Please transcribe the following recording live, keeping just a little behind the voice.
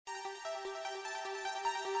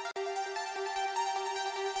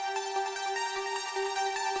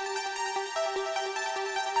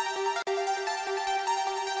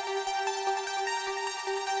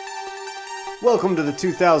Welcome to the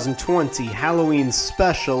 2020 Halloween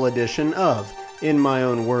special edition of In My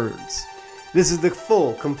Own Words. This is the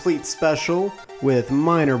full, complete special with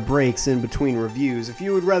minor breaks in between reviews. If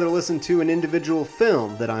you would rather listen to an individual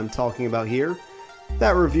film that I'm talking about here,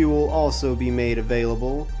 that review will also be made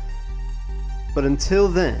available. But until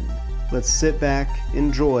then, let's sit back,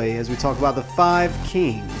 enjoy as we talk about the 5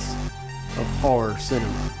 kings of horror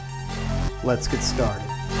cinema. Let's get started.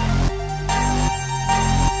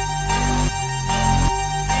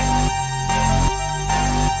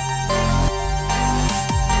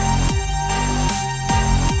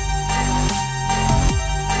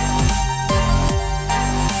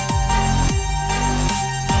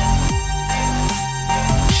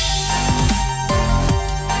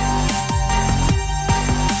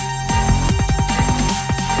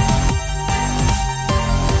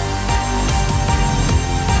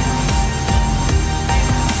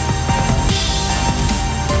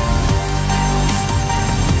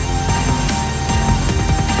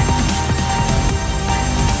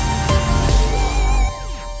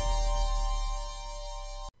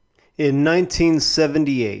 In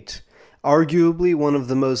 1978, arguably one of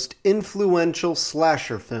the most influential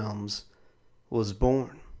slasher films was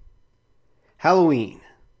born. Halloween,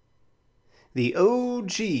 the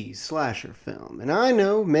OG slasher film. And I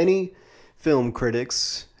know many film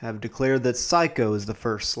critics have declared that Psycho is the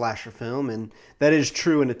first slasher film, and that is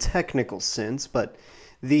true in a technical sense, but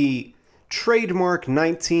the trademark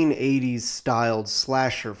 1980s styled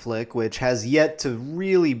slasher flick, which has yet to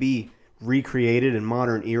really be recreated in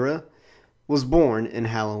modern era, was born in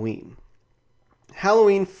Halloween.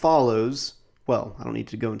 Halloween follows, well, I don't need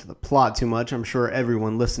to go into the plot too much. I'm sure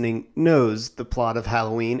everyone listening knows the plot of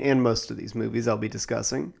Halloween and most of these movies I'll be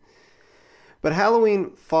discussing. But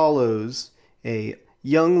Halloween follows a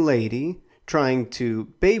young lady trying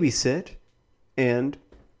to babysit, and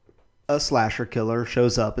a slasher killer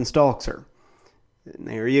shows up and stalks her. And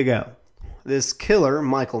there you go. This killer,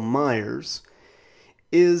 Michael Myers,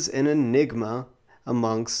 is an enigma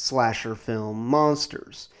amongst slasher film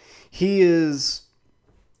monsters. He is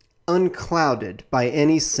unclouded by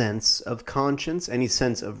any sense of conscience, any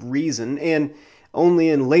sense of reason, and only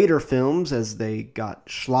in later films, as they got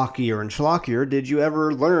schlockier and schlockier, did you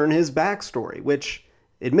ever learn his backstory, which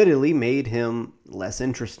admittedly made him less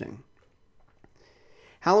interesting.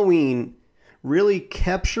 Halloween really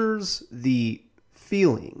captures the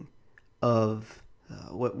feeling of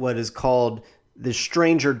what is called the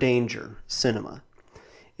stranger danger cinema,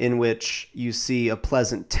 in which you see a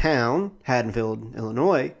pleasant town, Haddonfield,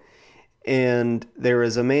 Illinois, and there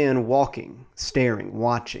is a man walking, staring,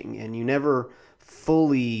 watching, and you never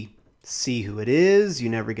fully see who it is, you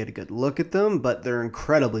never get a good look at them, but they're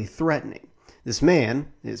incredibly threatening. This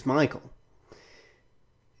man is Michael.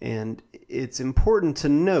 And it's important to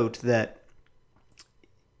note that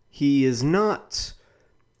he is not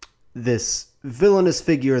this villainous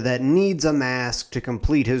figure that needs a mask to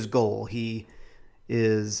complete his goal. He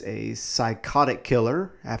is a psychotic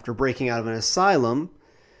killer. After breaking out of an asylum,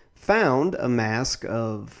 found a mask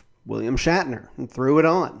of William Shatner and threw it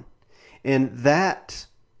on. And that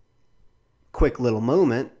quick little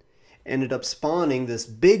moment ended up spawning this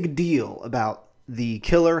big deal about the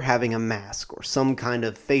killer having a mask or some kind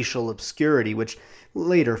of facial obscurity, which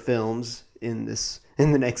later films in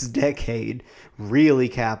the next decade really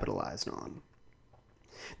capitalized on.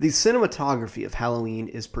 The cinematography of Halloween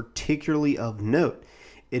is particularly of note.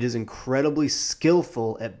 It is incredibly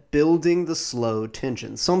skillful at building the slow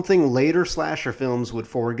tension, something later slasher films would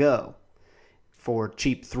forego for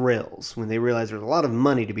cheap thrills when they realized there's a lot of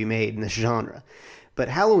money to be made in this genre. But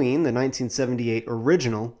Halloween, the 1978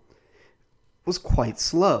 original, was quite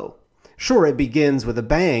slow. Sure, it begins with a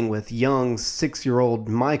bang with young 6-year-old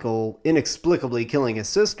Michael inexplicably killing his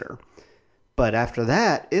sister. But after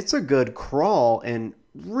that, it's a good crawl and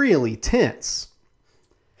really tense.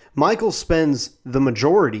 Michael spends the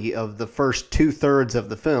majority of the first 2/3 of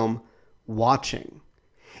the film watching.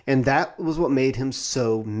 And that was what made him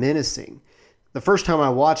so menacing. The first time I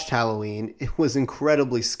watched Halloween, it was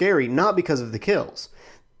incredibly scary, not because of the kills.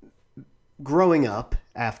 Growing up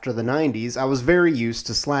after the 90s, I was very used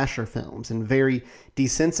to slasher films and very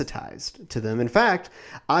desensitized to them. In fact,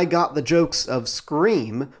 I got the jokes of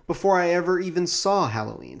Scream before I ever even saw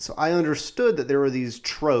Halloween. So I understood that there were these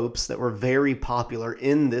tropes that were very popular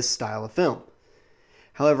in this style of film.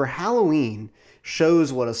 However, Halloween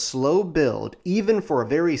shows what a slow build, even for a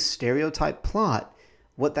very stereotyped plot,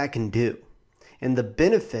 what that can do. And the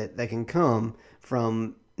benefit that can come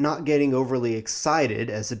from not getting overly excited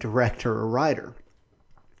as a director or writer.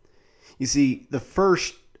 You see, the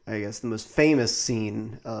first, I guess, the most famous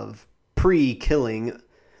scene of pre-killing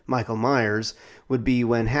Michael Myers, would be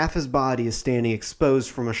when half his body is standing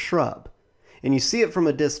exposed from a shrub. And you see it from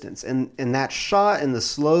a distance. And that shot in the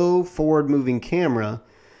slow forward-moving camera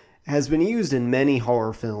has been used in many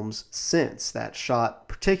horror films since. That shot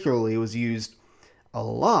particularly was used a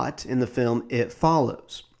lot in the film It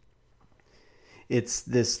Follows. It's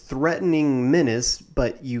this threatening menace,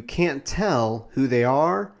 but you can't tell who they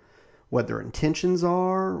are, what their intentions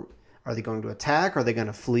are. Are they going to attack? Are they going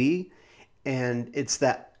to flee? And it's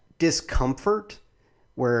that discomfort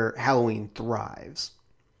where Halloween thrives.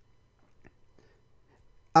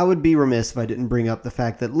 I would be remiss if I didn't bring up the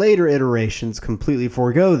fact that later iterations completely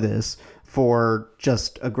forego this for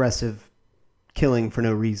just aggressive killing for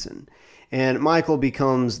no reason. And Michael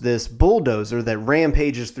becomes this bulldozer that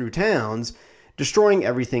rampages through towns, destroying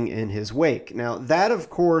everything in his wake. Now, that, of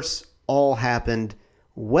course, all happened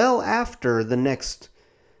well after the next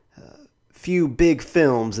few big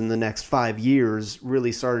films in the next 5 years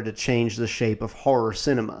really started to change the shape of horror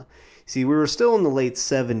cinema. See, we were still in the late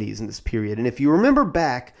 70s in this period, and if you remember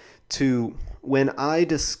back to when I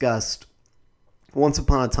discussed Once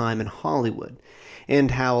Upon a Time in Hollywood, and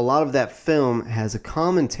how a lot of that film has a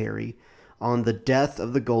commentary on the death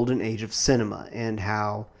of the golden age of cinema, and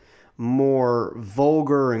how more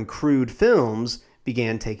vulgar and crude films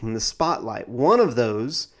began taking the spotlight. One of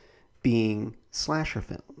those being slasher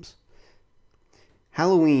films.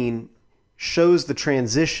 Halloween shows the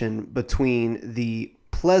transition between the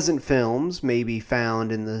pleasant films maybe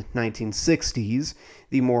found in the 1960s,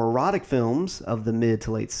 the more erotic films of the mid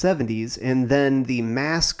to late 70s, and then the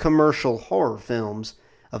mass commercial horror films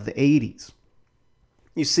of the 80s.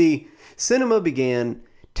 You see, cinema began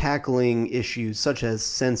tackling issues such as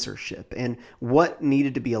censorship and what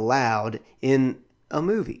needed to be allowed in a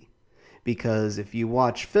movie. Because if you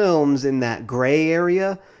watch films in that gray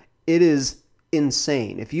area, it is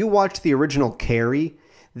insane. If you watch the original Carrie,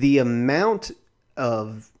 the amount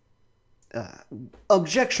of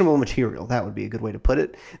objectionable material, that would be a good way to put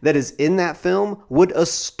it, that is in that film would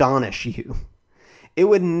astonish you. It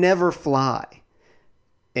would never fly.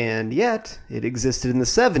 And yet, it existed in the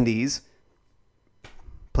 70s,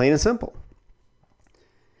 plain and simple.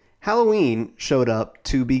 Halloween showed up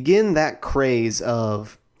to begin that craze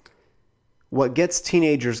of what gets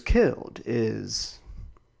teenagers killed is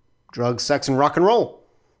drugs, sex, and rock and roll.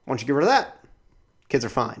 Once you get rid of that, kids are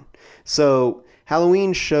fine. So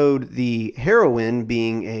Halloween showed the heroine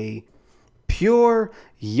being a pure,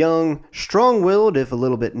 young, strong-willed, if a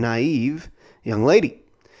little bit naive, young lady.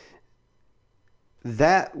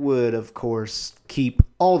 That would, of course, keep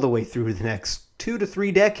all the way through the next 2 to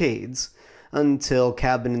 3 decades until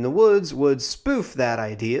Cabin in the Woods would spoof that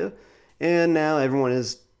idea, and now everyone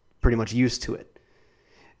is pretty much used to it.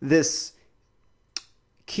 This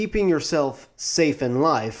keeping yourself safe in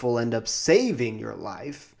life will end up saving your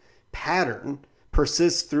life pattern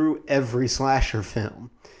persists through every slasher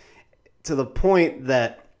film, to the point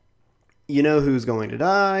that you know who's going to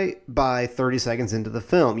die by 30 seconds into the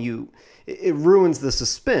film. It ruins the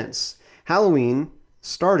suspense. Halloween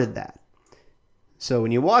started that. So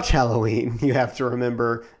when you watch Halloween, you have to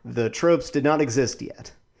remember the tropes did not exist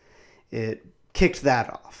yet. It kicked that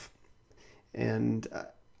off. And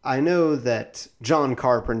I know that John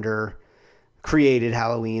Carpenter created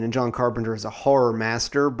Halloween, and John Carpenter is a horror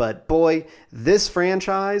master, but boy, this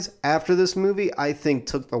franchise, after this movie, I think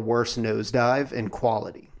took the worst nosedive in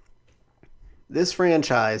quality. This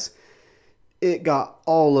franchise, it got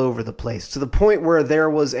all over the place, to the point where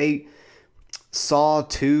there was a Saw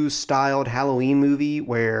 2 styled Halloween movie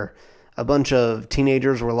where a bunch of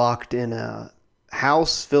teenagers were locked in a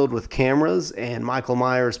house filled with cameras, and Michael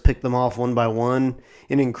Myers picked them off one by one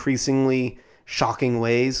in increasingly shocking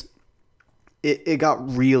ways. It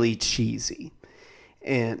got really cheesy.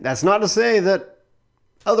 And that's not to say that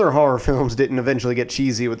other horror films didn't eventually get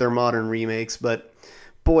cheesy with their modern remakes, but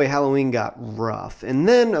boy, Halloween got rough. And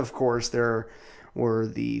then, of course, there were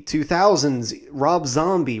the 2000s Rob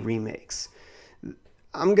Zombie remakes.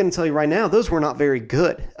 I'm going to tell you right now, those were not very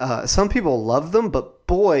good. Some people love them, but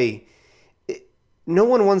boy, no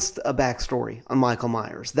one wants a backstory on Michael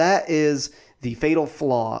Myers. That is the fatal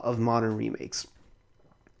flaw of modern remakes.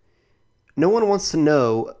 No one wants to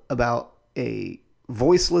know about a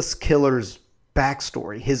voiceless killer's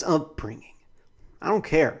backstory, his upbringing. I don't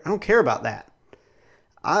care. I don't care about that.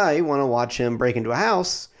 I want to watch him break into a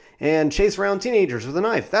house and chase around teenagers with a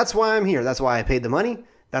knife. That's why I'm here. That's why I paid the money.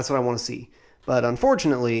 That's what I want to see. But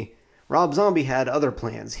unfortunately, Rob Zombie had other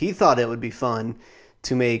plans. He thought it would be fun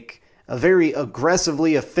to make a very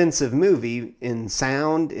aggressively offensive movie in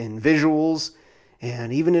sound, in visuals,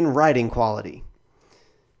 and even in writing quality.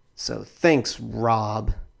 So thanks,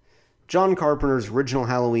 Rob. John Carpenter's original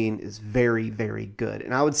Halloween is very, very good.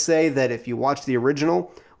 And I would say that if you watch the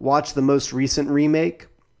original, watch the most recent remake,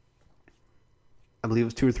 I believe it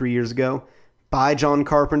was 2 or 3 years ago, by John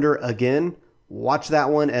Carpenter again, watch that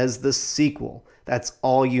one as the sequel. That's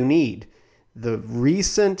all you need. The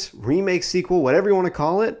recent remake sequel, whatever you want to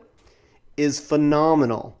call it, is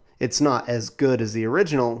phenomenal. It's not as good as the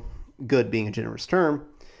original, good being a generous term,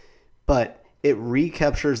 but it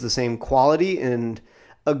recaptures the same quality and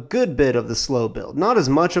a good bit of the slow build. Not as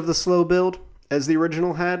much of the slow build as the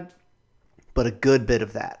original had, but a good bit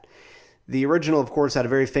of that. The original, of course, had a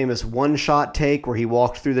very famous one-shot take where he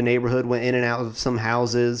walked through the neighborhood, went in and out of some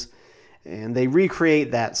houses, and they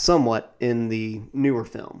recreate that somewhat in the newer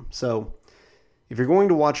film. So if you're going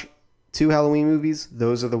to watch 2 Halloween movies,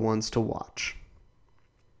 those are the ones to watch.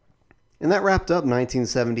 And that wrapped up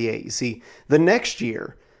 1978. You see, the next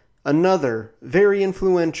year, another very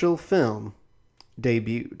influential film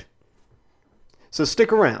debuted. So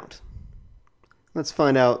stick around. Let's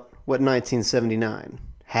find out what 1979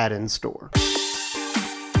 had in store.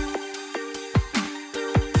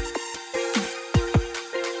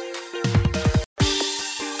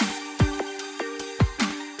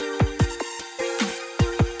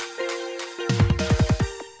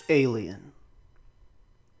 Alien.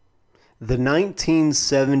 The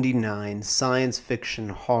 1979 science fiction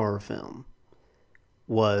horror film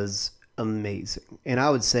was amazing, and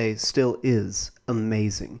I would say still is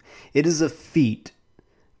amazing. It is a feat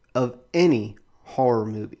of any horror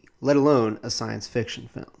movie, let alone a science fiction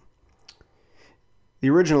film.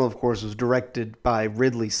 The original, of course, was directed by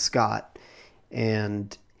Ridley Scott,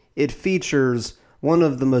 and it features one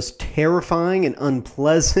of the most terrifying and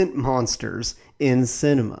unpleasant monsters in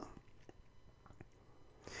cinema.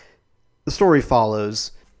 The story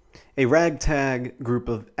follows a ragtag group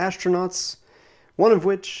of astronauts, one of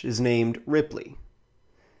which is named Ripley.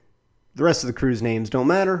 The rest of the crew's names don't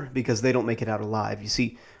matter because they don't make it out alive. You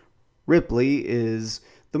see, Ripley is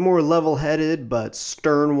the more level-headed but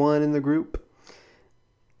stern one in the group.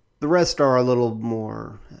 The rest are a little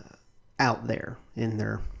more out there in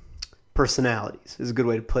their personalities, is a good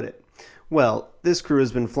way to put it. Well, this crew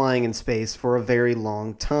has been flying in space for a very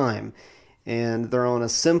long time, and they're on a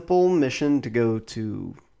simple mission to go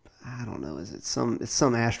to, I don't know, it's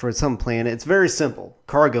some asteroid, some planet. It's very simple,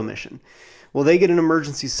 cargo mission. Well, they get an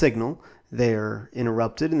emergency signal. They're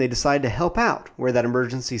interrupted, and they decide to help out where that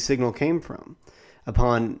emergency signal came from.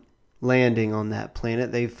 Upon landing on that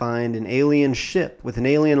planet, they find an alien ship with an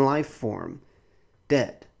alien life form,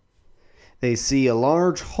 dead. They see a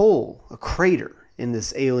large hole, a crater, in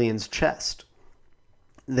this alien's chest.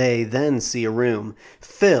 They then see a room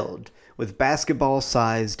filled with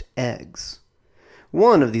basketball-sized eggs.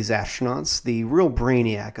 One of these astronauts, the real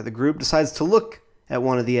brainiac of the group, decides to look at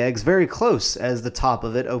one of the eggs very close as the top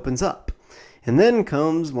of it opens up. And then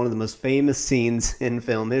comes one of the most famous scenes in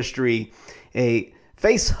film history. A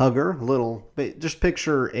face hugger, just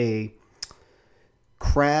picture a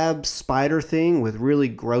crab spider thing with really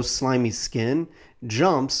gross slimy skin,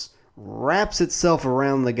 jumps, wraps itself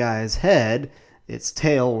around the guy's head, its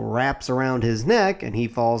tail wraps around his neck, and he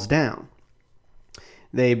falls down.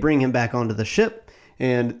 They bring him back onto the ship,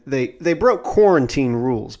 and they broke quarantine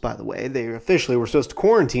rules, by the way. They officially were supposed to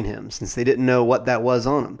quarantine him since they didn't know what that was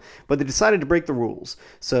on him. But they decided to break the rules.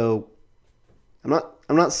 So I'm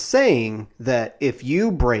not saying that if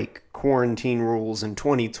you break quarantine rules in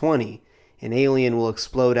 2020, an alien will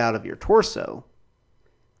explode out of your torso.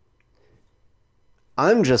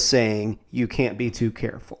 I'm just saying you can't be too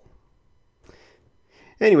careful.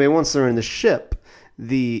 Anyway, once they're in the ship,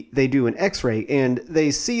 they do an x-ray, and they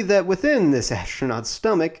see that within this astronaut's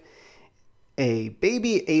stomach, a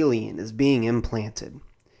baby alien is being implanted.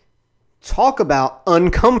 Talk about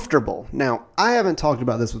uncomfortable. Now, I haven't talked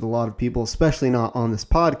about this with a lot of people, especially not on this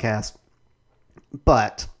podcast,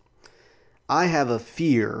 but I have a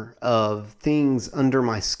fear of things under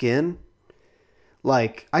my skin.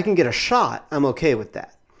 Like, I can get a shot, I'm okay with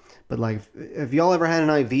that. But like, have y'all ever had an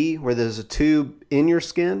IV where there's a tube in your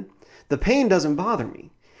skin? The pain doesn't bother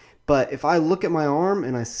me. But if I look at my arm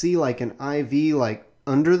and I see like an IV like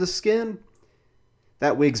under the skin,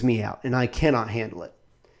 that wigs me out and I cannot handle it.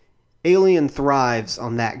 Alien thrives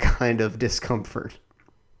on that kind of discomfort.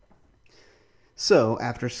 So,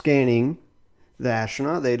 after scanning the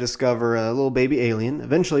astronaut, they discover a little baby alien.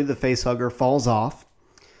 Eventually, the facehugger falls off.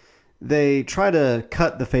 They try to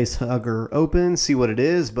cut the facehugger open, see what it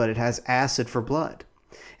is, but it has acid for blood.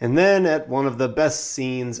 And then, at one of the best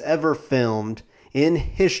scenes ever filmed in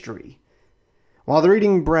history, while they're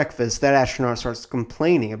eating breakfast, that astronaut starts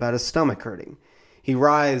complaining about his stomach hurting. He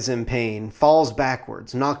writhes in pain, falls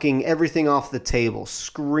backwards, knocking everything off the table,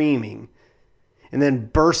 screaming, and then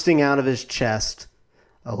bursting out of his chest,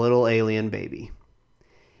 a little alien baby.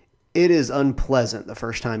 It is unpleasant the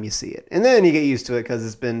first time you see it. And then you get used to it because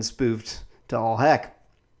it's been spoofed to all heck.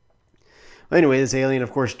 Anyway, this alien,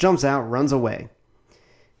 of course, jumps out, runs away.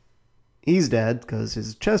 He's dead because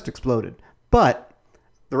his chest exploded. But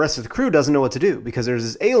the rest of the crew doesn't know what to do because there's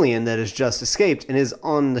this alien that has just escaped and is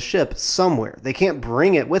on the ship somewhere. They can't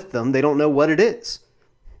bring it with them. They don't know what it is.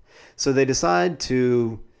 So they decide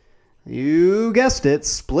to, you guessed it,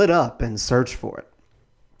 split up and search for it.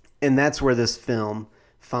 And that's where this film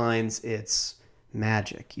finds its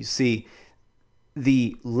magic. You see,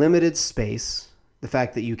 the limited space, the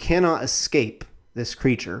fact that you cannot escape this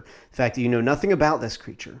creature, the fact that you know nothing about this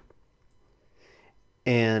creature,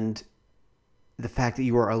 and the fact that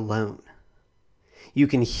you are alone. You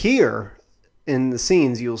can hear in the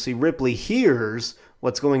scenes, you'll see Ripley hears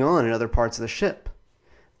what's going on in other parts of the ship,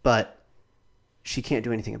 but she can't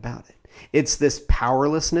do anything about it. It's this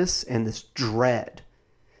powerlessness and this dread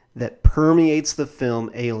that permeates the film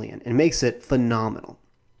Alien and makes it phenomenal.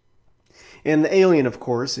 And the alien, of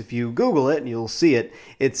course, if you Google it, you'll see it.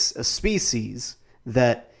 It's a species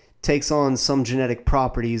that takes on some genetic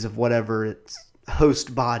properties of whatever its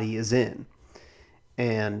host body is in.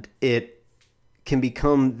 And it can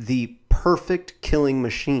become the perfect killing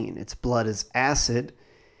machine. Its blood is acid,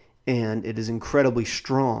 and it is incredibly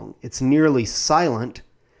strong. It's nearly silent,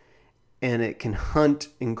 and it can hunt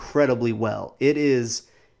incredibly well. It is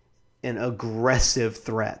an aggressive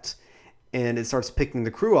threat, and it starts picking the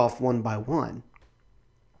crew off one by one.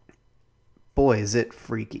 Boy, is it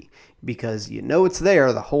freaky, because you know it's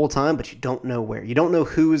there the whole time, but you don't know where. You don't know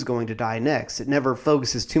who is going to die next. It never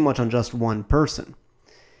focuses too much on just one person.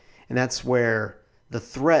 And that's where the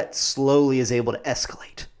threat slowly is able to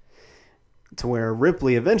escalate to where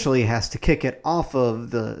Ripley eventually has to kick it off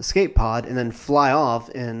of the escape pod and then fly off,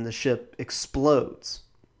 and the ship explodes.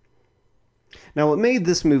 Now, what made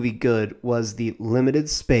this movie good was the limited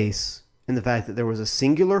space and the fact that there was a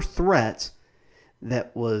singular threat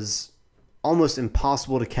that was almost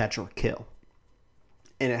impossible to catch or kill.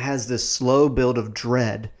 And it has this slow build of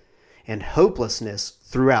dread and hopelessness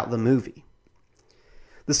throughout the movie.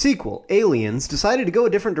 The sequel, Aliens, decided to go a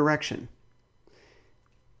different direction.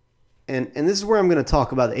 And this is where I'm going to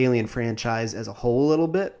talk about the Alien franchise as a whole a little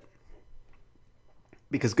bit.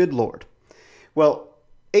 Because good Lord. Well,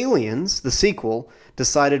 Aliens, the sequel,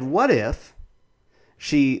 decided what if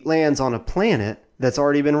she lands on a planet that's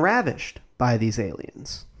already been ravished by these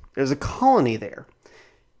aliens. There's a colony there.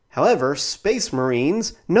 However, Space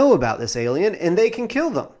Marines know about this alien and they can kill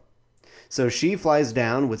them. So she flies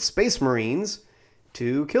down with Space Marines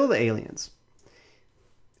to kill the aliens.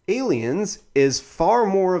 Aliens is far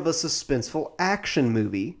more of a suspenseful action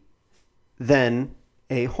movie than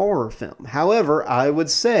a horror film. However, I would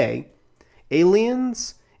say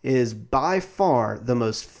Aliens is by far the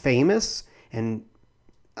most famous and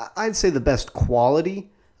I'd say the best quality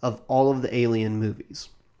of all of the Alien movies.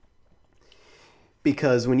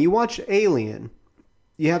 Because when you watch Alien,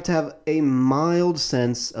 you have to have a mild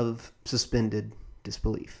sense of suspended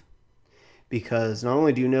disbelief. Because not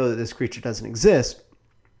only do you know that this creature doesn't exist,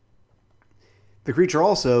 the creature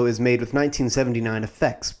also is made with 1979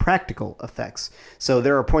 effects, practical effects. So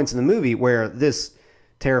there are points in the movie where this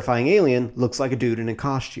terrifying alien looks like a dude in a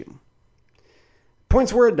costume.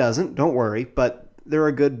 Points where it doesn't, don't worry, but there are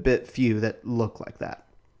a good bit few that look like that.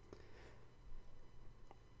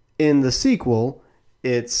 In the sequel,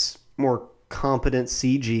 it's more competent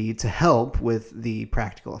CG to help with the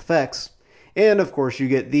practical effects. And of course, you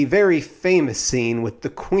get the very famous scene with the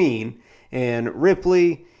Queen and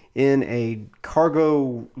Ripley in a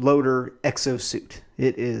cargo loader exosuit.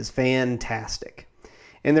 It is fantastic.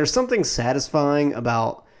 And there's something satisfying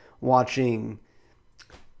about watching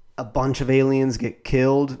a bunch of aliens get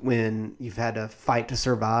killed when you've had to fight to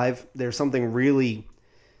survive. There's something really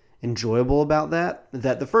enjoyable about that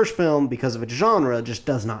the first film, because of its genre, just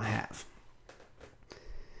does not have.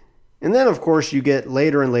 And then, of course, you get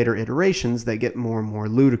later and later iterations that get more and more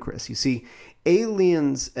ludicrous. You see,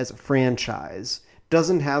 Aliens as a franchise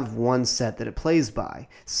doesn't have one set that it plays by.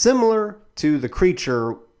 Similar to the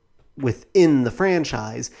creature within the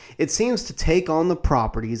franchise, it seems to take on the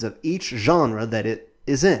properties of each genre that it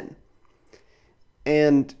is in.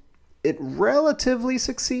 And it relatively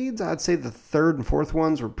succeeds. I'd say the third and fourth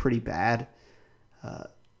ones were pretty bad.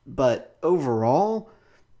 But overall,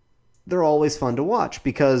 they're always fun to watch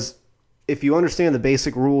because if you understand the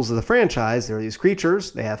basic rules of the franchise, there are these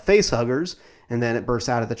creatures, they have face huggers, and then it bursts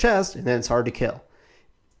out of the chest, and then it's hard to kill.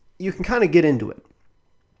 You can kind of get into it.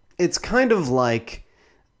 it's kind of like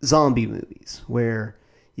zombie movies where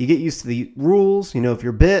you get used to the rules, you know, if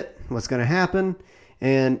you're bit, what's going to happen,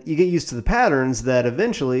 and you get used to the patterns that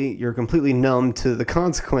eventually you're completely numb to the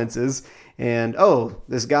consequences. And, oh,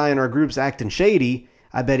 this guy in our group's acting shady.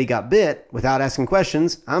 I bet he got bit. Without asking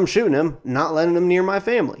questions, I'm shooting him, not letting him near my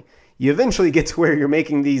family. You eventually get to where you're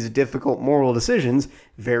making these difficult moral decisions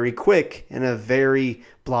very quick in a very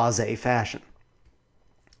blasé fashion.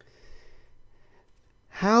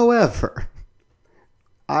 However,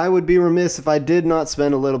 I would be remiss if I did not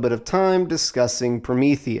spend a little bit of time discussing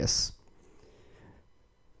Prometheus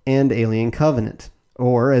and Alien Covenant,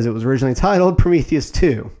 or as it was originally titled, Prometheus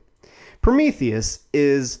 2. Prometheus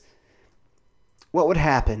is what would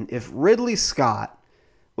happen if Ridley Scott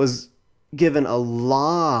was given a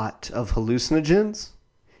lot of hallucinogens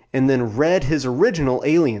and then read his original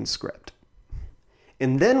Alien script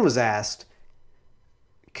and then was asked,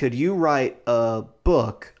 could you write a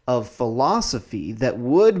book of philosophy that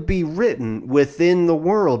would be written within the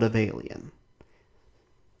world of Alien?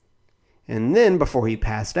 And then, before he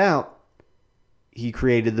passed out, he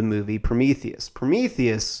created the movie Prometheus.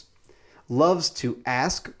 Prometheus loves to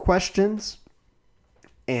ask questions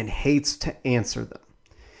and hates to answer them.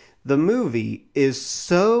 The movie is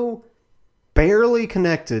so barely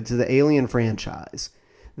connected to the Alien franchise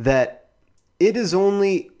that it is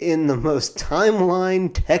only in the most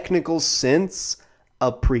timeline technical sense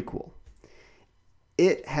a prequel.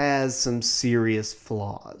 It has some serious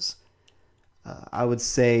flaws. I would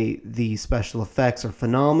say the special effects are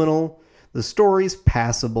phenomenal. The story's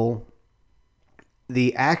passable.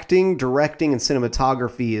 The acting, directing, and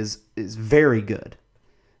cinematography is very good.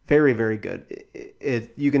 Very, very good.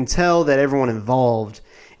 You can tell that everyone involved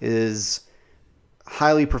is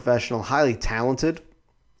highly professional, highly talented.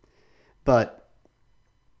 But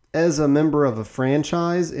as a member of a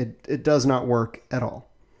franchise, it does not work at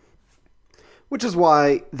all. Which is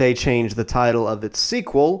why they changed the title of its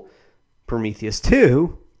sequel, Prometheus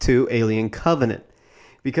 2, to Alien Covenant.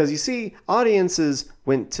 Because you see, audiences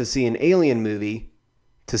went to see an alien movie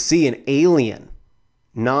to see an alien,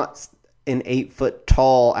 not an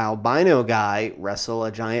 8-foot-tall albino guy wrestle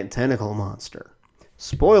a giant tentacle monster.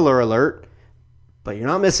 Spoiler alert, but you're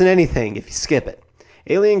not missing anything if you skip it.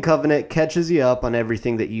 Alien Covenant catches you up on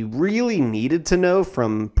everything that you really needed to know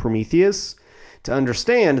from Prometheus to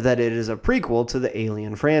understand that it is a prequel to the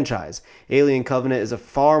Alien franchise. Alien Covenant is a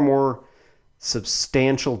far more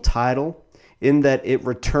substantial title in that it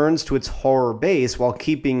returns to its horror base while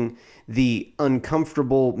keeping the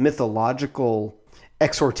uncomfortable mythological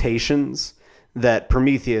exhortations that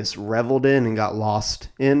Prometheus reveled in and got lost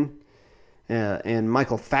in. And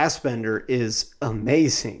Michael Fassbender is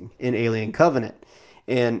amazing in Alien Covenant.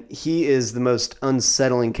 And he is the most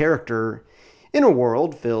unsettling character in a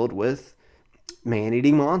world filled with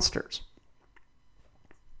man-eating monsters.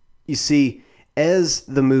 You see, as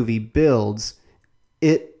the movie builds,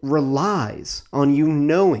 it relies on you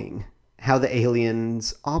knowing how the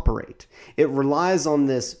aliens operate. It relies on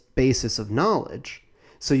this basis of knowledge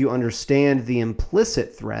so you understand the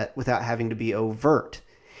implicit threat without having to be overt.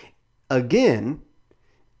 Again,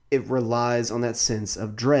 it relies on that sense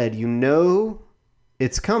of dread. You know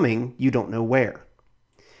it's coming, you don't know where.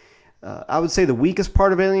 I would say the weakest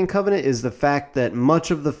part of Alien Covenant is the fact that much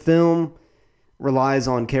of the film relies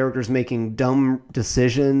on characters making dumb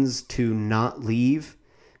decisions to not leave,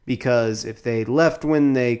 because if they left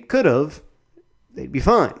when they could have, they'd be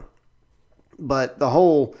fine. But the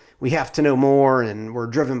whole, we have to know more and we're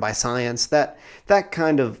driven by science, that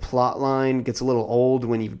kind of plot line gets a little old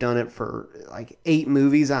when you've done it for like 8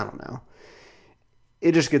 movies. I don't know.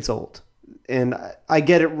 It just gets old. And I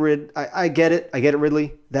get it, I get it,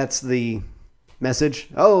 Ridley. That's the message.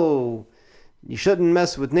 Oh, you shouldn't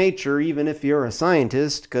mess with nature even if you're a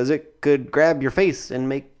scientist, because it could grab your face and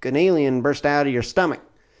make an alien burst out of your stomach.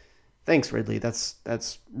 Thanks, Ridley.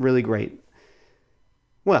 That's really great.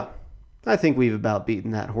 Well, I think we've about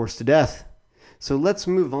beaten that horse to death. So let's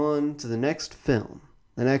move on to the next film,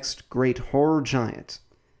 the next great horror giant.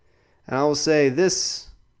 And I will say this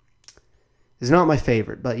is not my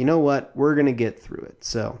favorite, but you know what? We're going to get through it.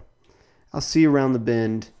 So I'll see you around the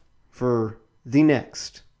bend for the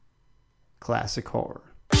next classic horror.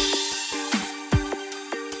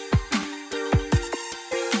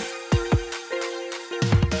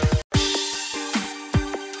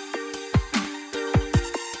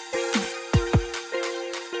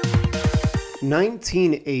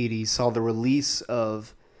 (1980) saw the release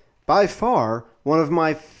of, by far, one of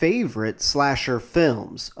my favorite slasher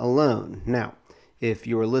films, Alone. Now, if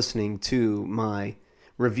you are listening to my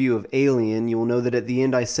review of Alien, you will know that at the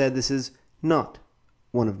end I said this is not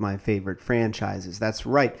one of my favorite franchises. That's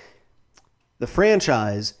right. The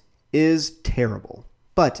franchise is terrible,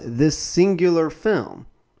 but this singular film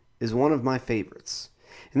is one of my favorites,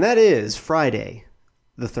 and that is Friday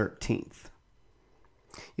the 13th.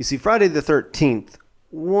 You see, Friday the 13th,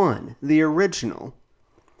 the original,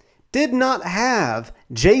 did not have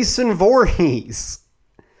Jason Voorhees.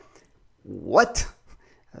 What?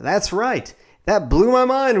 That's right. That blew my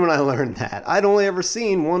mind when I learned that. I'd only ever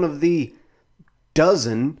seen one of the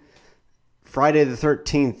dozen Friday the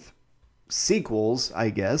 13th sequels, I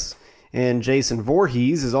guess, and Jason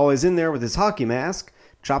Voorhees is always in there with his hockey mask,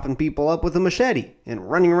 chopping people up with a machete and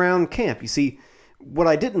running around camp. You see, what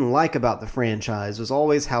I didn't like about the franchise was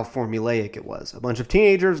always how formulaic it was. A bunch of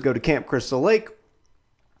teenagers go to Camp Crystal Lake,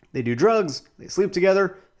 they do drugs, they sleep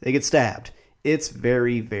together, they get stabbed. It's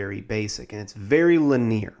very, very basic, and it's very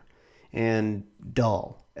linear and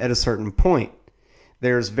dull at a certain point.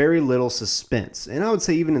 There's very little suspense. And I would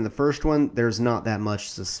say even in the first one, there's not that much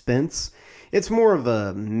suspense. It's more of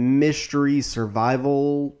a mystery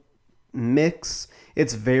survival mix.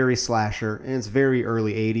 It's very slasher, and it's very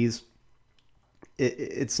early 80s.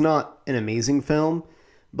 It's not an amazing film,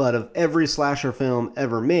 but of every slasher film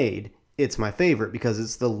ever made, it's my favorite because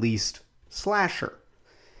it's the least slasher.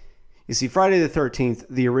 You see, Friday the 13th,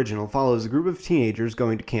 the original, follows a group of teenagers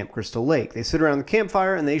going to Camp Crystal Lake. They sit around the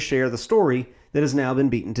campfire and they share the story that has now been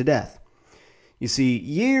beaten to death. You see,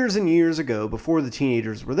 years and years ago, before the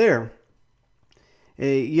teenagers were there,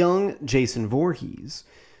 a young Jason Voorhees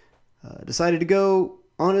decided to go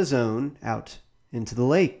on his own out into the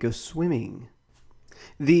lake, go swimming.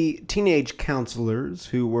 The teenage counselors,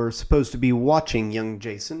 who were supposed to be watching young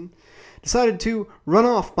Jason, decided to run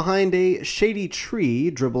off behind a shady tree,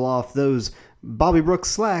 dribble off those Bobby Brooks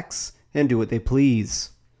slacks, and do what they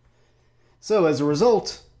please. So as a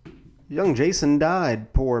result, young Jason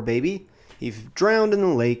died, poor baby. He drowned in the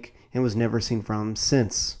lake and was never seen from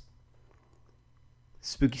since.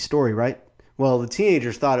 Spooky story, right? Well, the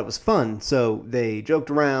teenagers thought it was fun, so they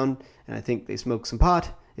joked around, and I think they smoked some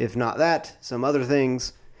pot, if not that, some other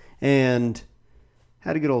things, and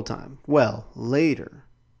had a good old time. Well, later,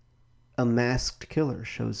 a masked killer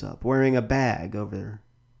shows up wearing a bag over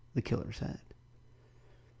the killer's head.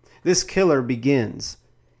 This killer begins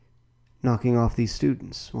knocking off these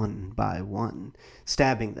students one by one,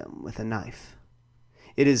 stabbing them with a knife.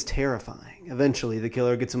 It is terrifying. Eventually, the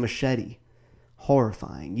killer gets a machete.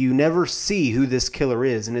 Horrifying. You never see who this killer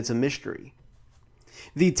is, and it's a mystery.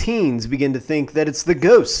 The teens begin to think that it's the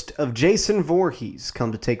ghost of Jason Voorhees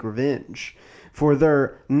come to take revenge for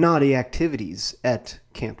their naughty activities at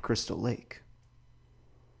Camp Crystal Lake.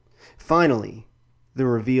 Finally, the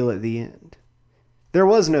reveal at the end. There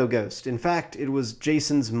was no ghost. In fact, it was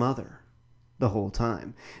Jason's mother the whole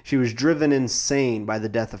time. She was driven insane by the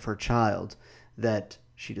death of her child that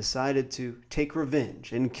she decided to take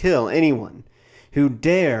revenge and kill anyone who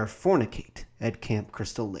dare fornicate at Camp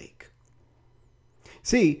Crystal Lake.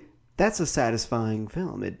 See, that's a satisfying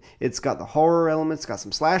film. It's got the horror elements, got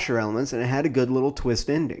some slasher elements, and it had a good little twist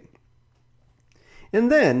ending.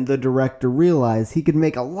 And then the director realized he could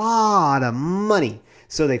make a lot of money.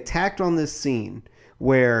 So they tacked on this scene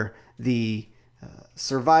where the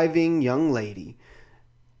surviving young lady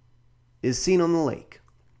is seen on the lake.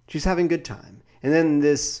 She's having a good time. And then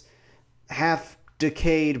this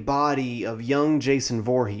half-decayed body of young Jason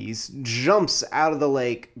Voorhees jumps out of the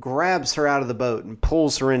lake, grabs her out of the boat, and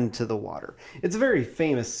pulls her into the water. It's a very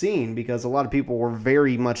famous scene because a lot of people were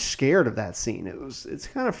very much scared of that scene. It's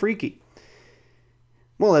kind of freaky.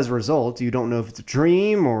 Well, as a result, you don't know if it's a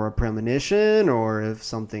dream or a premonition or if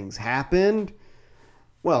something's happened.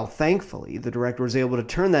 Well, thankfully, the director was able to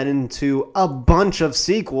turn that into a bunch of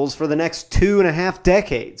sequels for the next 2.5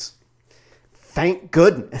 decades. Thank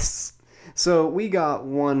goodness. So we got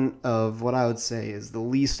one of what I would say is the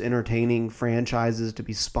least entertaining franchises to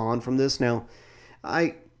be spawned from this. Now,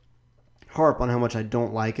 I harp on how much I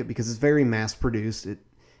don't like it because it's very mass-produced. It's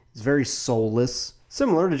very soulless,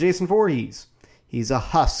 similar to Jason Voorhees. He's a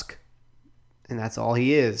husk, and that's all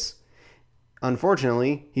he is.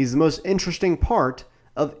 Unfortunately, he's the most interesting part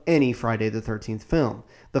of any Friday the 13th film.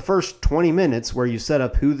 The first 20 minutes where you set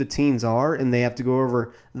up who the teens are and they have to go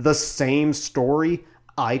over the same story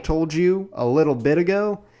I told you a little bit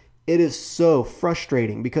ago, it is so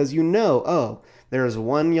frustrating because there's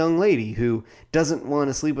one young lady who doesn't want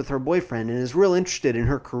to sleep with her boyfriend and is real interested in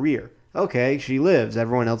her career. Okay, she lives,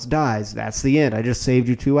 everyone else dies. That's the end. I just saved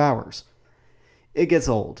you 2 hours. It gets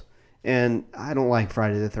old, and I don't like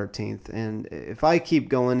Friday the 13th, and if I keep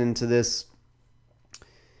going into this,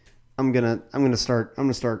 I'm gonna start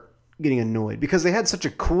getting annoyed because they had such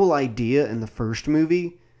a cool idea in the first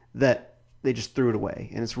movie that they just threw it away,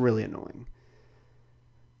 and it's really annoying.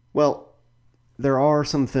 Well, there are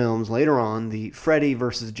some films later on, the Freddy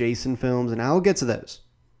versus Jason films, and I'll get to those.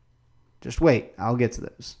 Just wait, I'll get to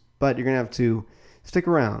those. But you're going to have to stick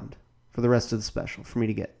around for the rest of the special for me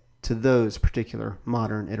to get to those particular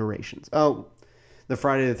modern iterations. Oh, the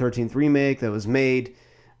Friday the 13th remake that was made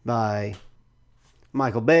by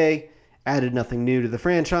Michael Bay added nothing new to the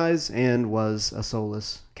franchise and was a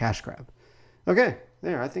soulless cash grab. Okay,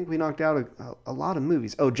 there, I think we knocked out a lot of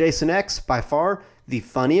movies. Oh, Jason X, by far the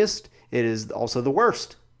funniest. It is also the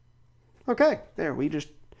worst. Okay, there, you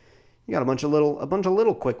got a bunch of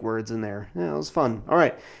little quick words in there. Yeah, it was fun. All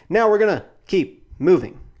right, now we're going to keep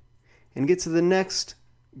moving and get to the next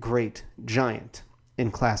great giant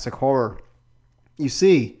in classic horror. You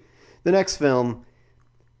see, the next film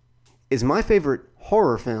is my favorite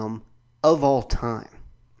horror film of all time.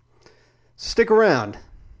 Stick around.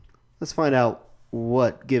 Let's find out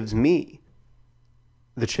what gives me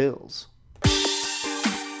the chills.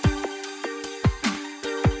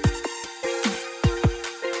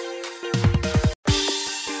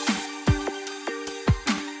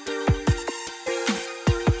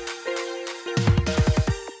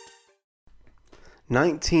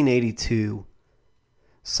 (1982)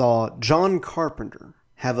 saw John Carpenter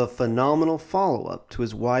have a phenomenal follow-up to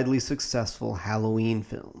his widely successful Halloween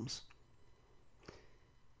films.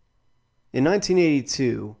 In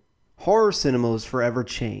 1982, horror cinema was forever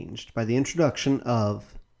changed by the introduction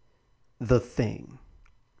of The Thing.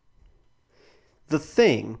 The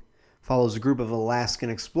Thing follows a group of Alaskan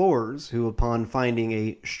explorers who, upon finding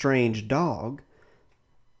a strange dog,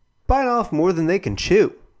 bite off more than they can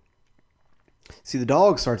chew. See, the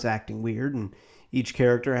dog starts acting weird, and each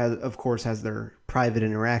character has their private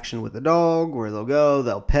interaction with the dog, where they'll go,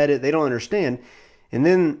 they'll pet it, they don't understand. And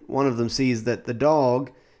then one of them sees that the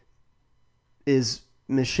dog is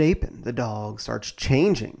misshapen. The dog starts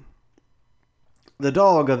changing. The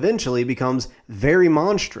dog eventually becomes very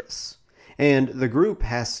monstrous, and the group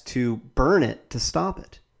has to burn it to stop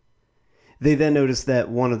it. They then notice that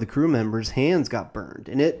one of the crew members' hands got burned,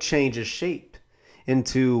 and it changes shape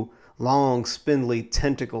into long, spindly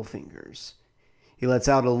tentacle fingers. He lets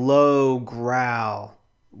out a low growl,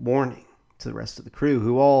 warning to the rest of the crew,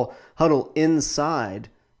 who all huddle inside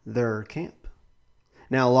their camp.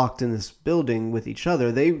 Now locked in this building with each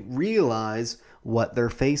other, they realize what they're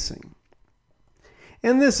facing.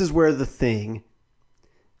 And this is where the Thing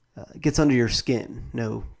gets under your skin,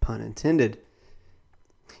 no pun intended.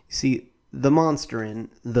 You see, the monster in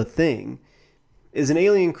The Thing is an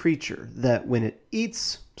alien creature that when it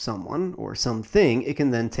eats someone or something, it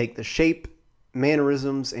can then take the shape,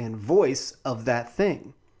 mannerisms, and voice of that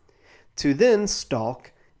thing to then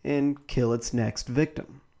stalk and kill its next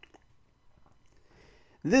victim.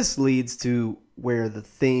 This leads to where The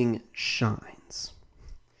Thing shines.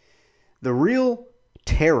 The real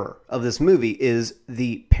terror of this movie is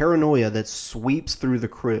the paranoia that sweeps through the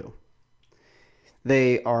crew.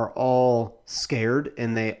 They are all scared,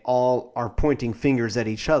 and they all are pointing fingers at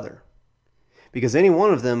each other, because any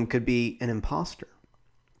one of them could be an imposter.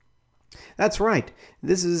 That's right,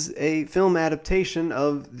 this is a film adaptation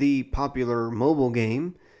of the popular mobile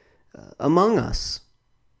game Among Us.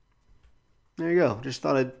 There you go, just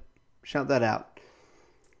thought I'd shout that out.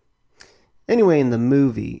 Anyway, in the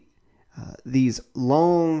movie, these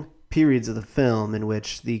long periods of the film in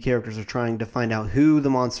which the characters are trying to find out who the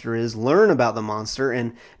monster is, learn about the monster,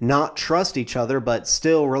 and not trust each other, but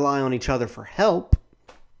still rely on each other for help.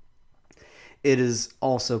 It is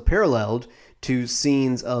also paralleled to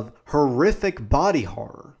scenes of horrific body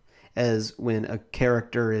horror, as when a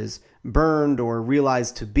character is burned or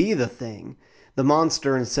realized to be the Thing, the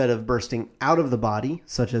monster, instead of bursting out of the body,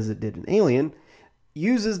 such as it did in Alien,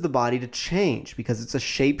 uses the body to change because it's a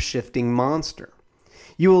shape-shifting monster.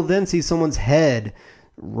 You will then see someone's head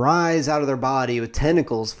rise out of their body with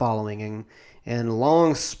tentacles following, and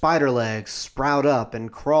long spider legs sprout up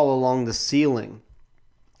and crawl along the ceiling.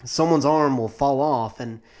 Someone's arm will fall off,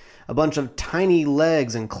 and a bunch of tiny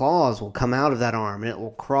legs and claws will come out of that arm, and it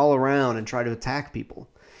will crawl around and try to attack people.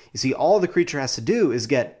 You see, all the creature has to do is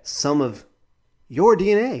get some of your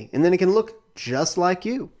DNA, and then it can look just like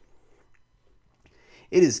you.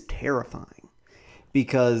 It is terrifying,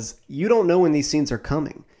 because you don't know when these scenes are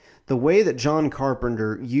coming. The way that John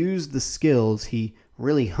Carpenter used the skills he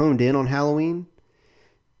really honed in on Halloween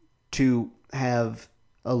to have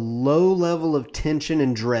a low level of tension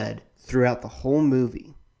and dread throughout the whole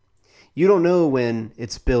movie. You don't know when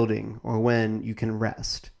it's building or when you can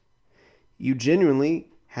rest. You genuinely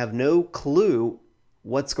have no clue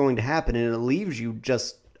what's going to happen, and it leaves you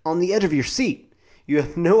just on the edge of your seat. You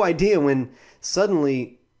have no idea when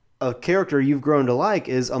suddenly a character you've grown to like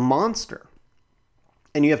is a monster.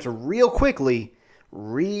 And you have to real quickly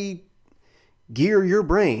re-gear your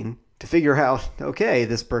brain to figure out, okay,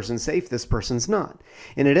 this person's safe, this person's not.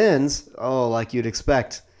 And it ends, like you'd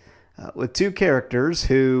expect, with two characters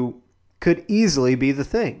who could easily be the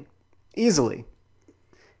Thing. Easily.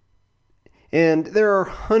 And there are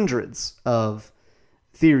hundreds of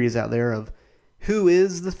theories out there of who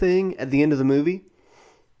is the Thing at the end of the movie.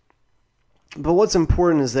 But what's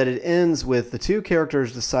important is that it ends with the two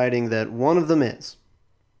characters deciding that one of them is.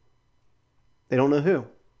 They don't know who.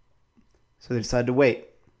 So they decide to wait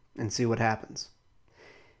and see what happens.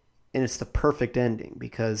 And it's the perfect ending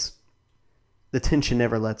because the tension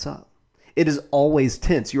never lets up. It is always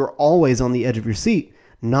tense. You're always on the edge of your seat,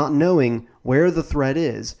 not knowing where the threat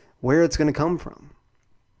is, where it's going to come from.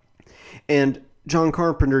 And John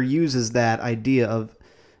Carpenter uses that idea of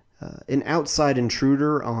an outside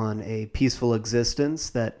intruder on a peaceful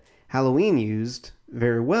existence that Halloween used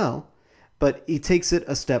very well, but he takes it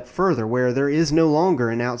a step further where there is no longer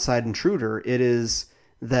an outside intruder. It is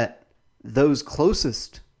that those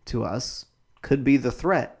closest to us could be the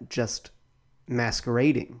threat, just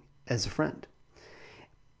masquerading as a friend.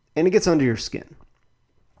 And it gets under your skin.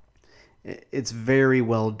 It's very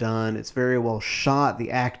well done. It's very well shot.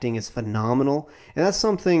 The acting is phenomenal. And that's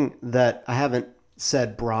something that I haven't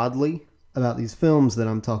said broadly about these films that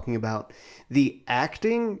I'm talking about. The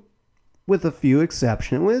acting, with a few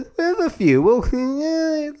exceptions, with a few, well,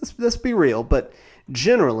 let's be real, but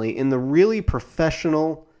generally in the really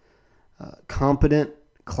professional, competent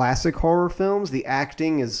classic horror films, the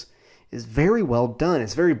acting is very well done.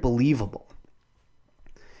 It's very believable.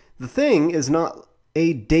 The Thing is not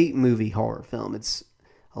a date movie horror film. It's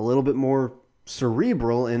a little bit more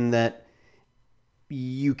cerebral in that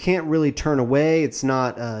you can't really turn away. It's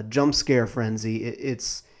not a jump scare frenzy.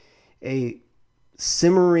 It's a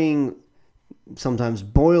simmering, sometimes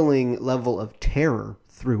boiling level of terror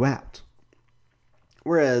throughout.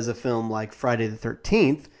 Whereas a film like Friday the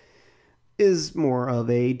 13th is more of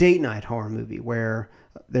a date night horror movie where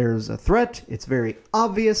there's a threat, it's very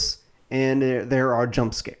obvious, and there are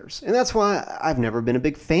jump scares. And that's why I've never been a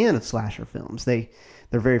big fan of slasher films. They're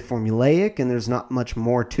very formulaic, and there's not much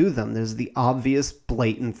more to them. There's the obvious,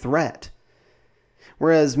 blatant threat.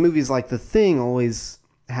 Whereas movies like The Thing always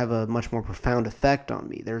have a much more profound effect on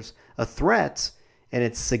me. There's a threat, and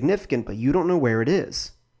it's significant, but you don't know where it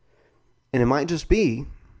is. And it might just be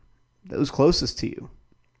those closest to you.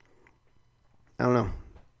 I don't know.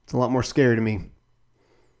 It's a lot more scary to me.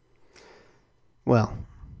 Well,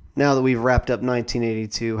 now that we've wrapped up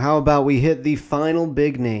 1982, how about we hit the final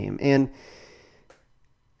big name and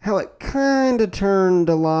how it kind of turned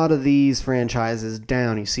a lot of these franchises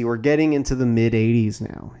down. You see, we're getting into the mid-80s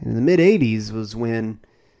now. And the mid-80s was when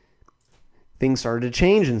things started to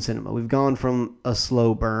change in cinema. We've gone from a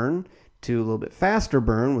slow burn to a little bit faster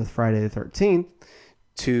burn with Friday the 13th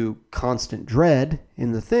to constant dread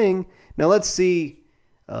in The Thing. Now let's see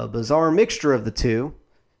a bizarre mixture of the two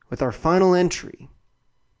with our final entry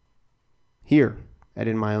here at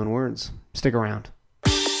In My Own Words. Stick around.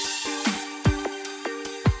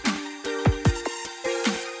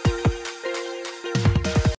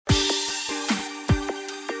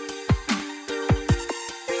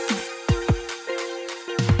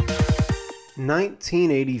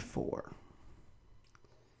 $1984.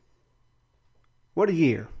 What a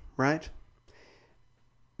year, right?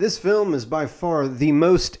 This film is by far the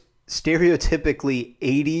most stereotypically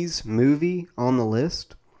 80s movie on the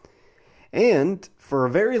list. And for a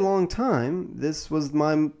very long time, this was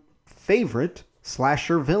my favorite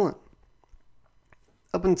slasher villain.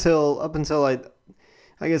 Up until I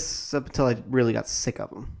really got sick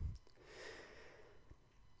of him.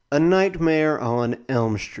 A Nightmare on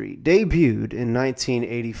Elm Street debuted in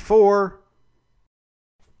 1984,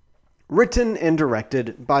 written and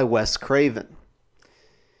directed by Wes Craven.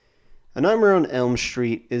 A Nightmare on Elm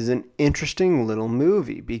Street is an interesting little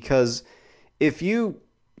movie because if you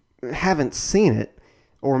haven't seen it,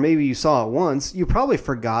 or maybe you saw it once, you probably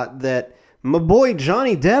forgot that my boy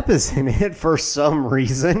Johnny Depp is in it for some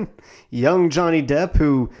reason. Young Johnny Depp,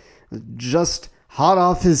 who just hot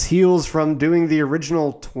off his heels from doing the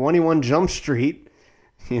original 21 Jump Street.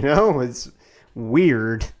 You know, it's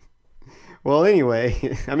weird. Well,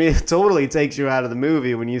 anyway, I mean, it totally takes you out of the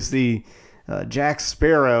movie when you see Jack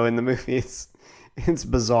Sparrow in the movie. It's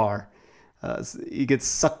bizarre. He gets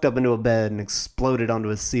sucked up into a bed and exploded onto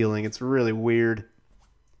a ceiling. It's really weird.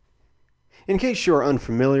 In case you are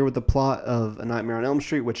unfamiliar with the plot of A Nightmare on Elm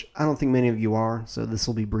Street, which I don't think many of you are, so this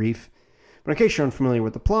will be brief. But in case you're unfamiliar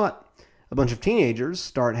with the plot, a bunch of teenagers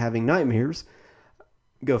start having nightmares.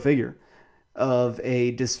 Go figure. of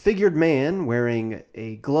a disfigured man wearing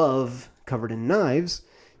a glove covered in knives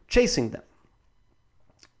chasing them.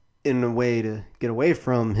 In a way to get away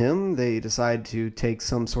from him, they decide to take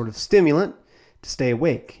some sort of stimulant to stay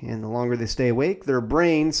awake. And the longer they stay awake, their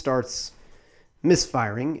brain starts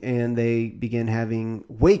misfiring and they begin having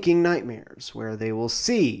waking nightmares where they will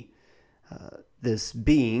see this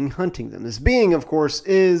being hunting them. This being, of course,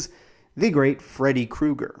 is the great Freddy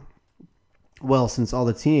Krueger. Well, since all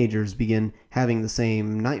the teenagers begin having the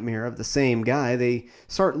same nightmare of the same guy, they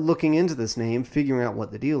start looking into this name, figuring out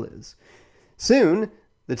what the deal is. Soon,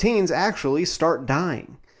 the teens actually start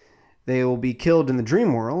dying. They will be killed in the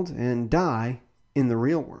dream world and die in the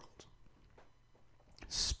real world.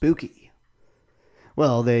 Spooky.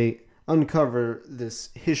 Well, they uncover this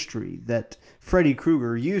history that Freddy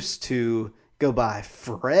Krueger used to go by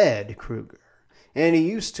Fred Krueger, and he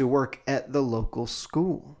used to work at the local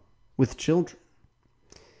school with children.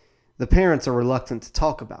 The parents are reluctant to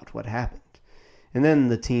talk about what happened, and then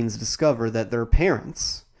the teens discover that their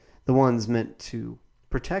parents, the ones meant to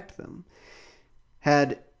protect them,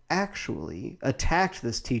 had actually attacked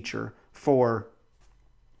this teacher for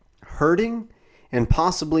hurting and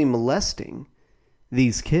possibly molesting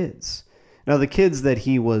these kids. Now, the kids that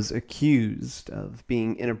he was accused of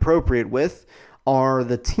being inappropriate with are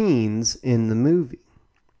the teens in the movie.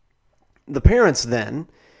 The parents then,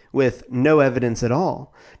 with no evidence at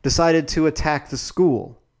all, decided to attack the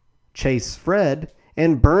school, chase Fred,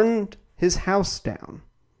 and burned his house down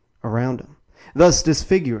around him, thus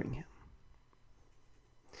disfiguring him.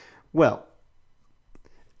 Well,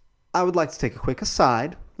 I would like to take a quick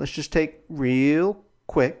aside. Let's just take real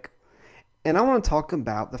quick. And I want to talk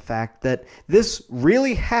about the fact that this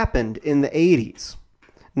really happened in the 80s.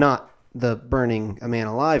 Not the burning a man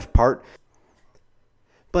alive part.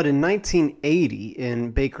 But in 1980 in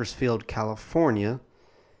Bakersfield, California,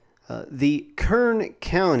 the Kern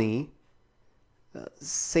County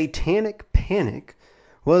satanic panic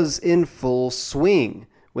was in full swing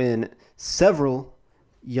when several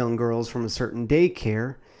young girls from a certain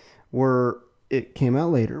daycare were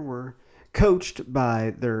coached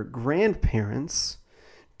by their grandparents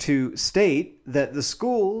to state that the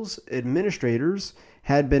school's administrators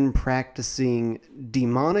had been practicing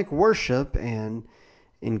demonic worship and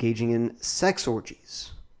engaging in sex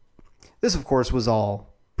orgies. This, of course, was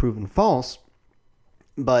all proven false,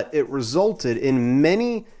 but it resulted in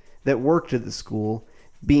many that worked at the school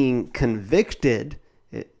being convicted.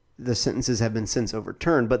 The sentences have been since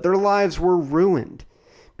overturned, but their lives were ruined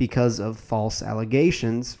because of false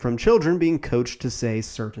allegations from children being coached to say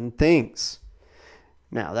certain things.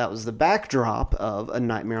 Now, that was the backdrop of A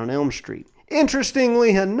Nightmare on Elm Street.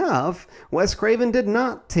 Interestingly enough, Wes Craven did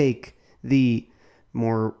not take the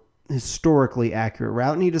more historically accurate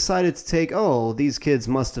route, and he decided to take, these kids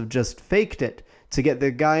must have just faked it to get the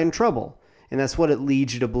guy in trouble. And that's what it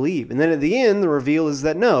leads you to believe. And then at the end, the reveal is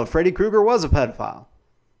that no, Freddy Krueger was a pedophile.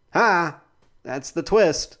 That's the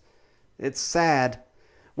twist. It's sad.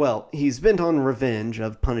 Well, he's bent on revenge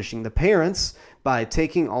of punishing the parents by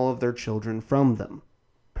taking all of their children from them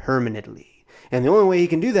permanently. And the only way he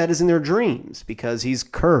can do that is in their dreams, because he's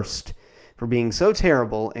cursed for being so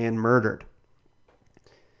terrible and murdered.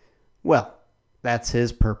 Well, that's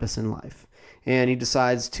his purpose in life. And he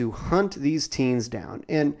decides to hunt these teens down.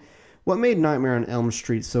 And what made Nightmare on Elm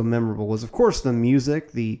Street so memorable was, of course, the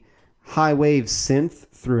music. The high wave synth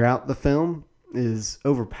throughout the film is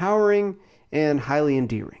overpowering and highly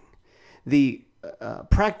endearing. The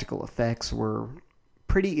practical effects were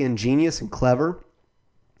pretty ingenious and clever.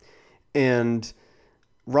 And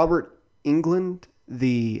Robert Englund,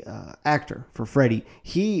 the actor for Freddy,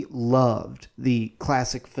 he loved the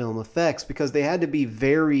classic film effects because they had to be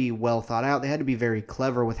very well thought out. They had to be very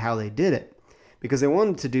clever with how they did it because they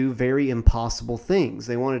wanted to do very impossible things.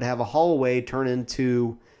 They wanted to have a hallway turn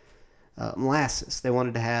into molasses. They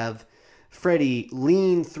wanted to have Freddy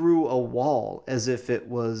lean through a wall as if it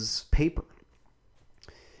was paper.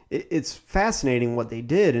 It's fascinating what they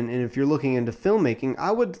did, and if you're looking into filmmaking,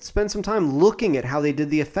 I would spend some time looking at how they did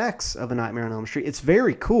the effects of A Nightmare on Elm Street. It's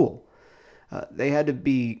very cool. They had to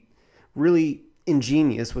be really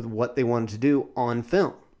ingenious with what they wanted to do on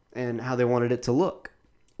film and how they wanted it to look.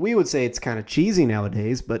 We would say it's kind of cheesy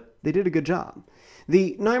nowadays, but they did a good job.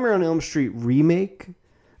 The Nightmare on Elm Street remake,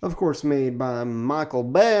 of course made by Michael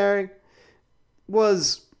Bay,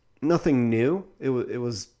 was nothing new. It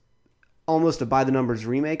was almost a by-the-numbers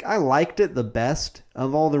remake. I liked it the best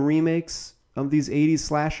of all the remakes of these 80s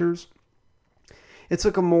slashers. It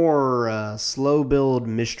took a more slow-build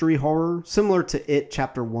mystery horror, similar to It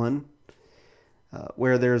Chapter 1,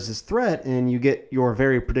 where there's this threat and you get your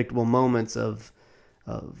very predictable moments of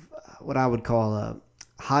what I would call a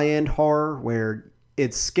high-end horror, where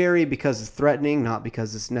it's scary because it's threatening, not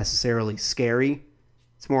because it's necessarily scary.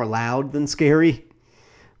 It's more loud than scary,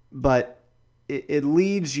 but it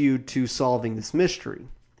leads you to solving this mystery.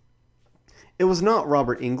 It was not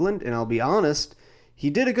Robert Englund, and I'll be honest, he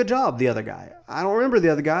did a good job, the other guy. I don't remember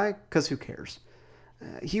the other guy, because who cares?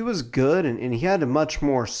 He was good, and he had a much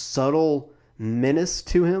more subtle menace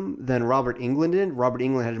to him than Robert Englund did. Robert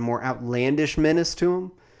Englund had a more outlandish menace to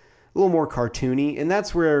him, a little more cartoony, and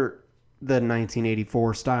that's where the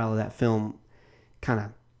 1984 style of that film kind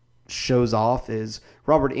of shows off. Is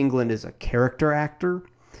Robert Englund is a character actor,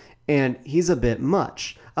 and he's a bit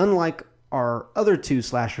much. Unlike our other two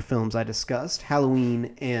slasher films I discussed,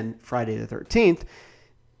 Halloween and Friday the 13th,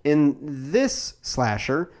 in this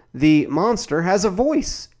slasher, the monster has a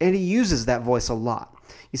voice, and he uses that voice a lot.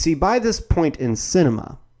 You see, by this point in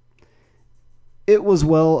cinema, it was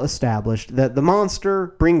well established that the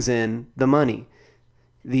monster brings in the money.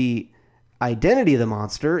 The identity of the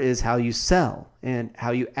monster is how you sell and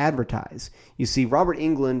how you advertise. You see, Robert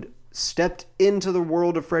Englund stepped into the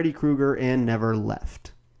world of Freddy Krueger and never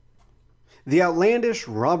left. The outlandish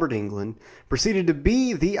Robert Englund proceeded to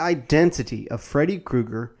be the identity of Freddy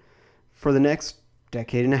Krueger for the next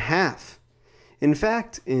decade and a half. In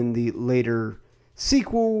fact, in the later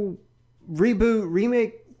sequel, reboot,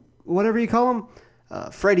 remake, whatever you call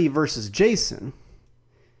them, Freddy vs. Jason,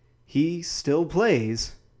 he still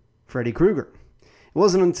plays Freddy Krueger. It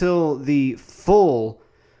wasn't until the full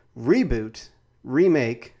reboot,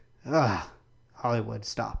 remake, Hollywood,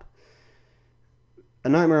 stop. A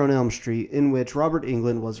Nightmare on Elm Street, in which Robert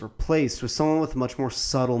Englund was replaced with someone with a much more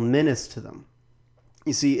subtle menace to them.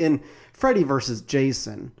 You see, in Freddy vs.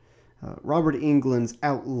 Jason, Robert Englund's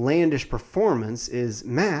outlandish performance is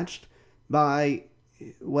matched by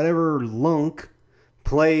whatever lunk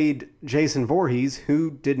played Jason Voorhees, who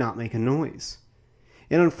did not make a noise.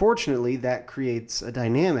 And unfortunately, that creates a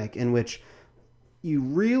dynamic in which you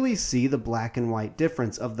really see the black and white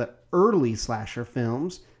difference of the early slasher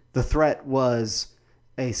films. The threat was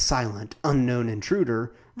a silent, unknown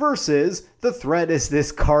intruder, versus the threat is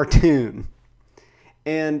this cartoon.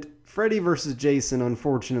 And Freddy vs. Jason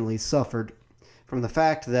unfortunately suffered from the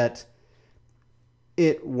fact that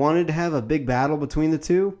it wanted to have a big battle between the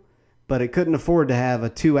two, but it couldn't afford to have a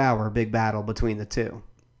 2-hour big battle between the two.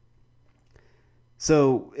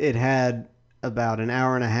 So it had about an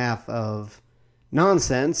hour and a half of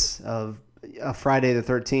nonsense, of a Friday the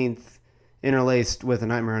 13th interlaced with a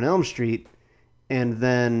Nightmare on Elm Street, and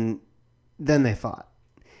then they fought.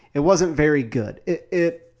 It wasn't very good.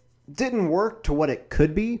 It didn't work to what it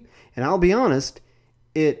could be, and I'll be honest,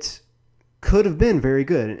 it could have been very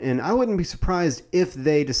good. And I wouldn't be surprised if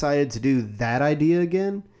they decided to do that idea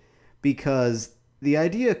again, because the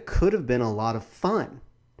idea could have been a lot of fun.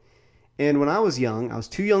 And when I was young, I was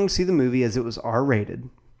too young to see the movie as it was R-rated,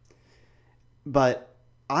 but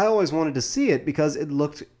I always wanted to see it because it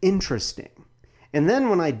looked interesting. And then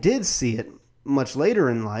when I did see it much later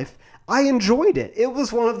in life, I enjoyed it. It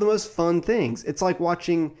was one of the most fun things. It's like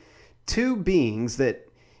watching two beings that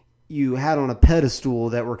you had on a pedestal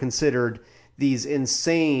that were considered these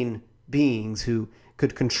insane beings who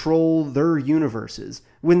could control their universes.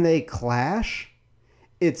 When they clash,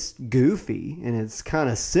 it's goofy and it's kind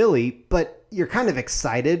of silly, but you're kind of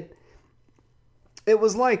excited. It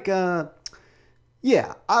was like, I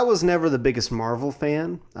was never the biggest Marvel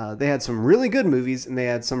fan. They had some really good movies and they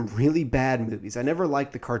had some really bad movies. I never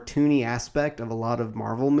liked the cartoony aspect of a lot of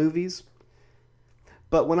Marvel movies.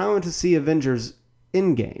 But when I went to see Avengers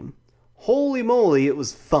Endgame, holy moly, it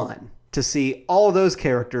was fun to see all those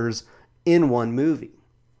characters in one movie.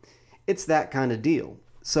 It's that kind of deal.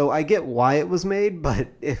 So I get why it was made, but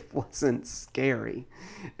it wasn't scary.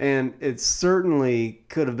 And it certainly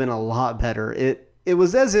could have been a lot better. It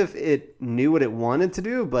was as if it knew what it wanted to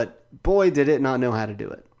do, but boy, did it not know how to do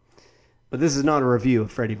it. But this is not a review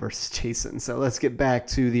of Freddy vs. Jason, so let's get back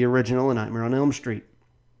to the original A Nightmare on Elm Street.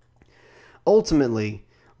 Ultimately,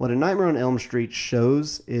 what A Nightmare on Elm Street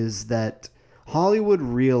shows is that Hollywood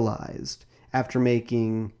realized, after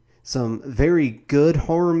making some very good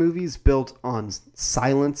horror movies built on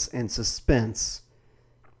silence and suspense,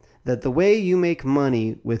 that the way you make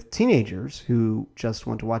money with teenagers who just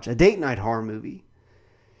want to watch a date night horror movie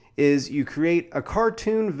is you create a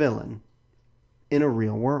cartoon villain in a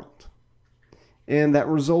real world. And that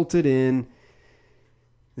resulted in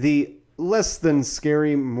the less than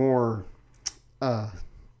scary, more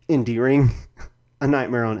endearing A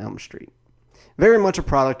Nightmare on Elm Street. Very much a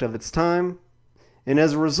product of its time, and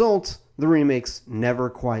as a result, the remakes never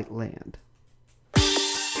quite land.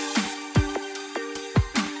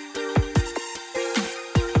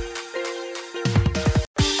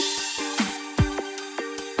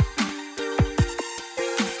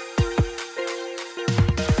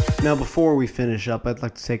 Now, before we finish up, I'd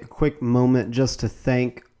like to take a quick moment just to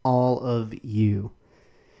thank all of you.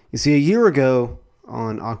 You see, a year ago,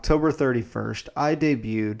 on October 31st, I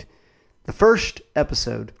debuted the first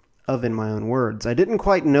episode of In My Own Words. I didn't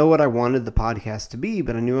quite know what I wanted the podcast to be,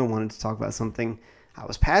 but I knew I wanted to talk about something I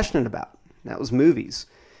was passionate about. That was movies.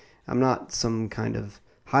 I'm not some kind of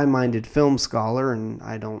high-minded film scholar, and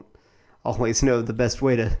I don't always know the best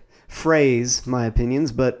way to phrase my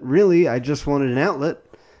opinions, but really, I just wanted an outlet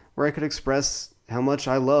where I could express how much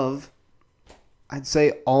I love, I'd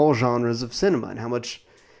say, all genres of cinema, and how much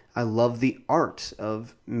I love the art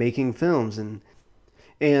of making films. And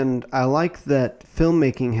I like that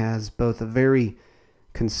filmmaking has both a very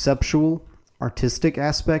conceptual, artistic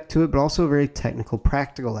aspect to it, but also a very technical,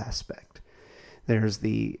 practical aspect. There's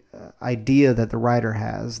the idea that the writer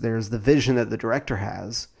has, there's the vision that the director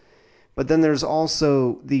has, but then there's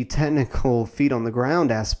also the technical feet on the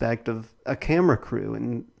ground aspect of a camera crew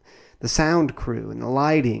and the sound crew and the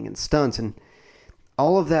lighting and stunts and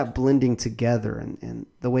all of that blending together and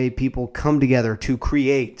the way people come together to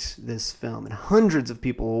create this film. And hundreds of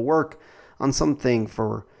people will work on something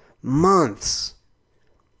for months.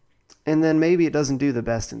 And then maybe it doesn't do the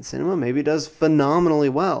best in cinema. Maybe it does phenomenally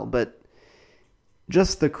well. But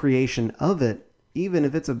just the creation of it, even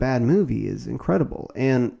if it's a bad movie, is incredible.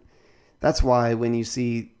 And that's why when you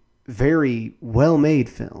see very well-made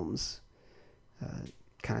films,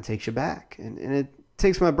 kind of takes you back. And it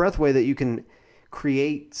takes my breath away that you can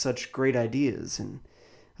create such great ideas. And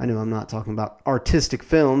I know I'm not talking about artistic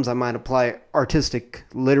films. I might apply artistic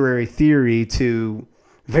literary theory to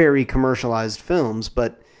very commercialized films,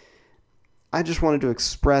 but I just wanted to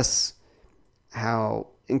express how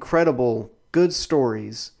incredible good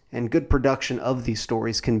stories and good production of these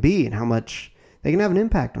stories can be and how much they can have an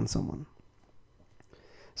impact on someone.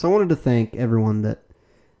 So I wanted to thank everyone that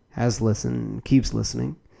has listened, keeps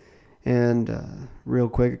listening. And real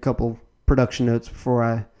quick, a couple production notes before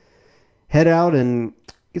I head out and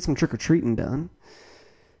get some trick-or-treating done.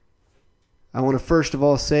 I want to first of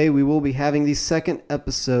all say we will be having the second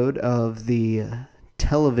episode of the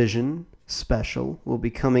television special. Will be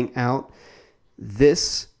coming out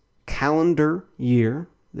this calendar year.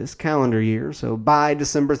 So by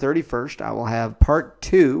December 31st, I will have part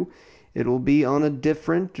 2. It will be on a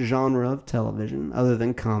different genre of television other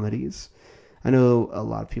than comedies. I know a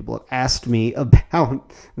lot of people have asked me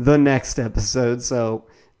about the next episode, so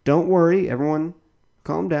don't worry, everyone,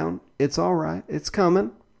 calm down. It's all right. It's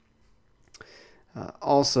coming.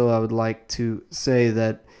 Also, I would like to say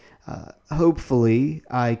that hopefully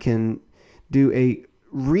I can do a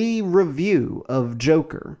re-review of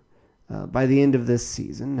Joker by the end of this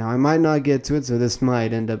season. Now, I might not get to it, so this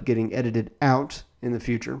might end up getting edited out in the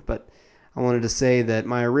future, but I wanted to say that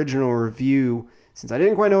my original review, since I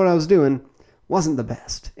didn't quite know what I was doing, wasn't the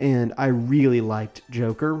best. And I really liked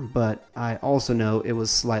Joker, but I also know it was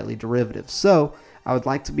slightly derivative. So I would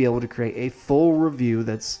like to be able to create a full review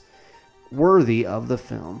that's worthy of the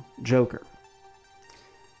film Joker.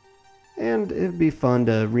 And it'd be fun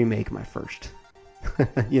to remake my first.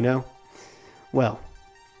 You know? Well,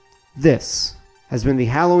 this has been the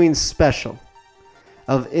Halloween special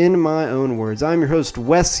of In My Own Words. I'm your host,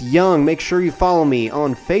 Wes Young. Make sure you follow me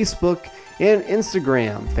on Facebook and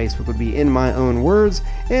Instagram. Facebook would be In My Own Words,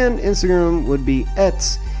 and Instagram would be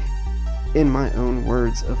In My Own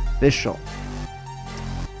Words Official.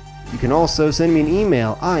 You can also send me an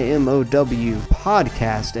email,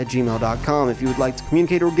 imowpodcast@gmail.com, if you would like to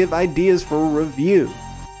communicate or give ideas for review.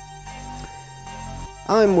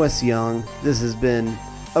 I'm Wes Young. This has been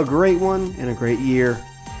a great one and a great year.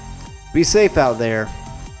 Be safe out there.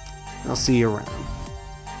 I'll see you around.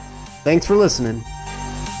 Thanks for listening.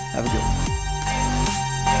 Have a good one.